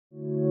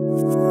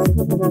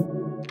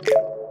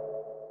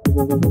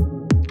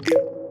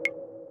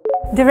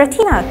The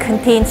retina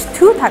contains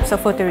two types of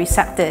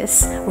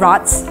photoreceptors,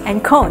 rods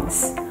and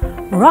cones.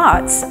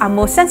 Rods are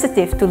more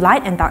sensitive to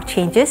light and dark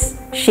changes,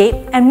 shape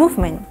and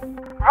movement.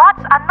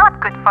 Rods are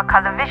not good for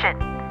color vision.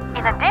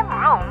 In a dim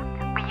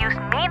room, we use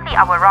mainly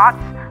our rods,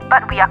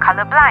 but we are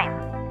colorblind.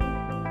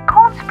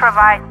 Cones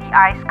provide the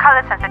eye's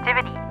color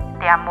sensitivity.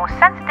 They are more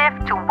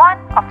sensitive to one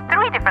of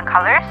three different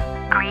colors: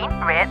 green,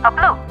 red or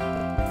blue.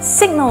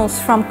 Signals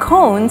from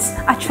cones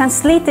are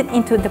translated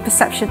into the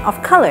perception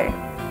of color.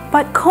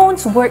 But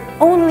cones work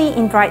only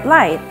in bright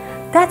light.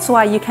 That's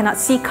why you cannot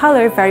see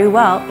color very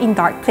well in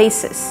dark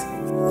places.